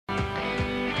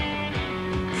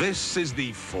This is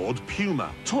the Ford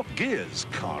Puma, Top Gear's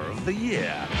car of the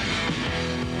year.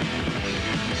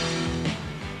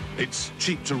 It's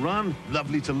cheap to run,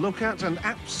 lovely to look at, and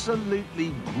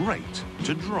absolutely great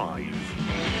to drive.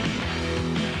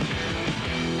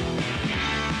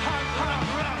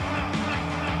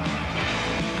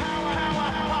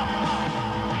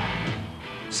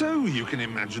 So you can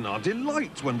imagine our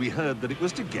delight when we heard that it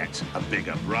was to get a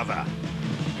bigger brother.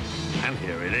 And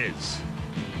here it is,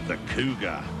 the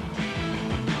Cougar.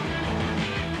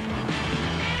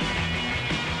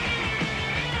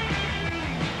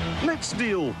 Let's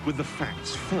deal with the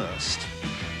facts first.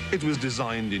 It was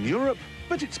designed in Europe,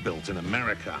 but it's built in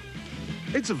America.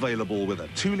 It's available with a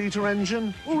 2-litre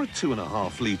engine or a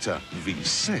 2.5-litre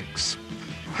V6.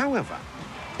 However,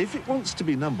 if it wants to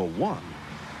be number one,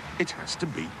 it has to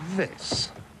beat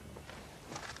this.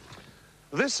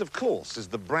 This, of course, is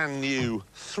the brand new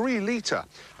 3-litre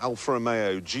Alfa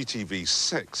Romeo GT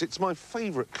V6. It's my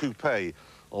favourite coupe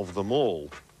of them all.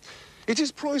 It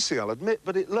is pricey, I'll admit,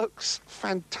 but it looks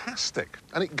fantastic.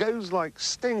 And it goes like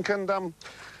stink. And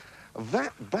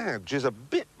that badge is a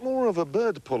bit more of a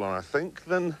bird puller, I think,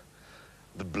 than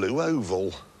the blue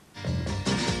oval.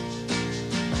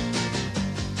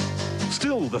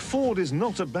 Still, the Ford is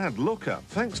not a bad looker,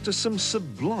 thanks to some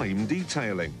sublime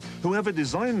detailing. Whoever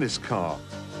designed this car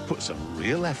put some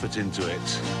real effort into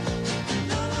it.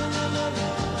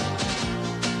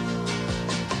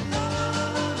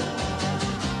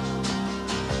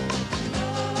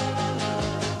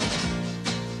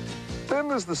 Then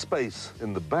there's the space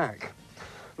in the back.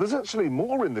 There's actually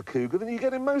more in the Cougar than you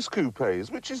get in most coupes,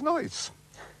 which is nice,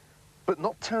 but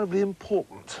not terribly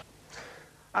important.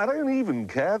 I don't even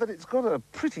care that it's got a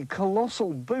pretty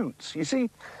colossal boot. You see,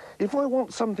 if I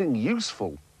want something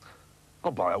useful,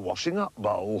 I'll buy a washing up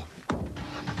bowl.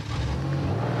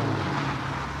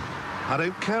 I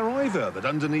don't care either that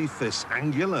underneath this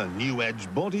angular new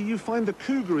edge body you find the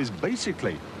Cougar is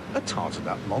basically a tarted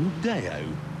up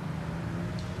Mondeo.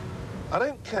 I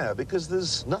don't care because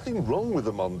there's nothing wrong with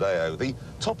the Mondeo. The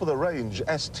top-of-the-range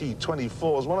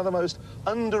ST24 is one of the most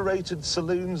underrated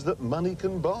saloons that money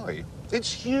can buy.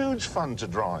 It's huge fun to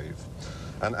drive.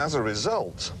 And as a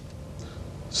result,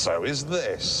 so is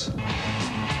this.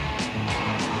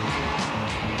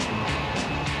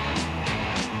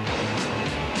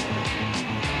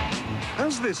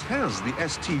 As this has the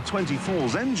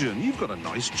ST24's engine, you've got a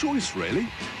nice choice, really.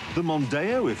 The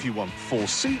Mondeo if you want 4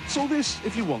 seats, or this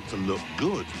if you want to look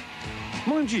good.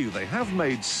 Mind you, they have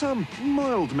made some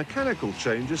mild mechanical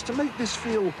changes to make this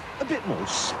feel a bit more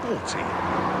sporty.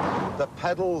 The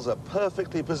pedals are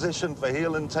perfectly positioned for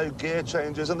heel and toe gear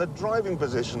changes, and the driving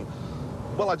position,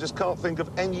 well, I just can't think of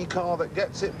any car that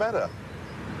gets it better.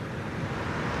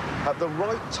 At the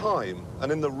right time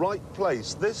and in the right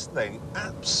place, this thing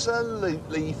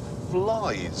absolutely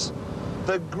flies.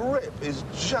 The grip is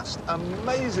just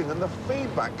amazing, and the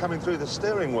feedback coming through the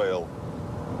steering wheel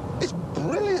is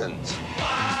brilliant.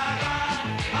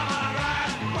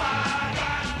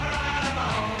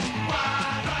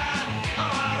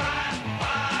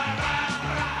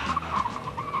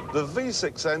 The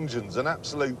V6 engine's an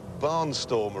absolute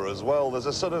barnstormer as well. There's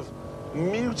a sort of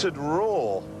muted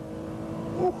roar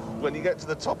when you get to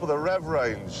the top of the rev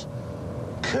range.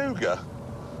 Cougar,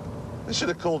 they should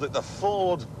have called it the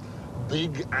Ford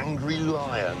Big Angry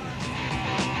Lion.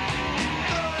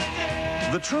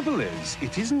 The trouble is,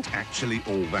 it isn't actually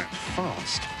all that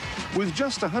fast. With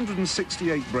just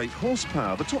 168 brake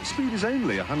horsepower, the top speed is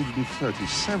only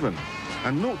 137,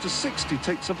 and 0 to 60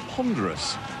 takes a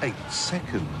ponderous 8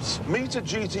 seconds. Meet a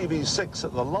GT V6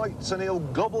 at the lights and he'll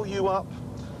gobble you up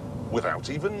without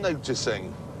even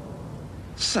noticing.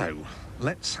 So,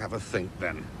 let's have a think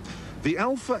then. The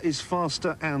Alfa is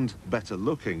faster and better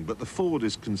looking, but the Ford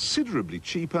is considerably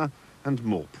cheaper and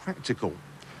more practical.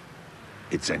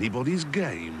 It's anybody's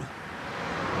game.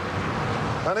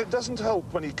 And it doesn't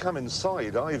help when you come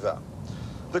inside either.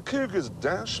 The Cougar's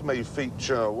dash may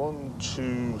feature 1,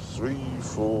 2, 3,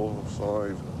 4,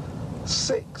 5,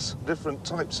 6 different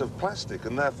types of plastic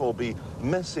and therefore be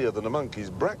messier than a monkey's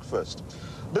breakfast.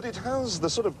 But it has the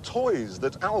sort of toys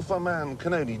that Alpha Man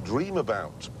can only dream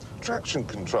about. Traction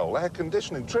control, air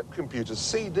conditioning, trip computer,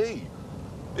 CD.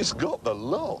 It's got the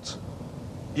lot.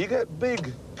 You get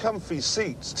big, comfy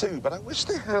seats too, but I wish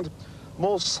they had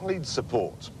more side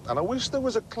support. And I wish there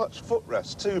was a clutch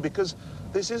footrest too, because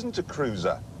this isn't a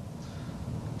cruiser.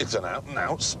 It's an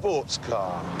out-and-out sports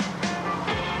car.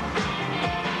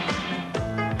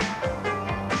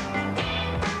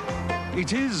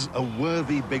 It is a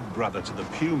worthy big brother to the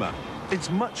Puma, It's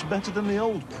much better than the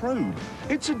old Probe.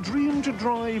 It's a dream to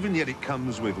drive, and yet it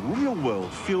comes with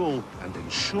real-world fuel and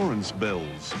insurance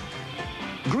bills.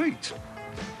 Great.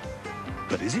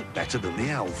 But is it better than the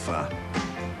Alfa?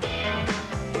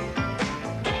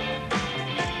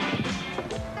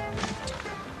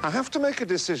 I have to make a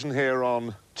decision here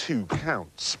on 2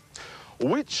 counts.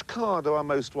 Which car do I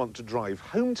most want to drive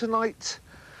home tonight?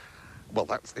 Well,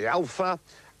 that's the Alfa.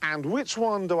 And which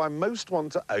one do I most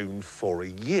want to own for a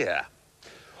year?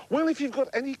 Well, if you've got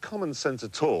any common sense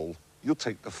at all, you'll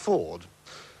take the Ford.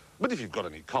 But if you've got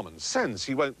any common sense,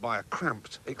 you won't buy a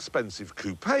cramped, expensive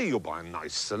coupe, you'll buy a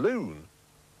nice saloon.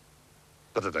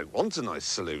 But I don't want a nice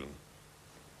saloon.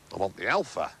 I want the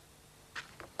Alfa.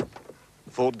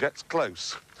 Ford gets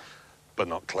close, but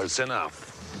not close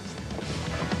enough.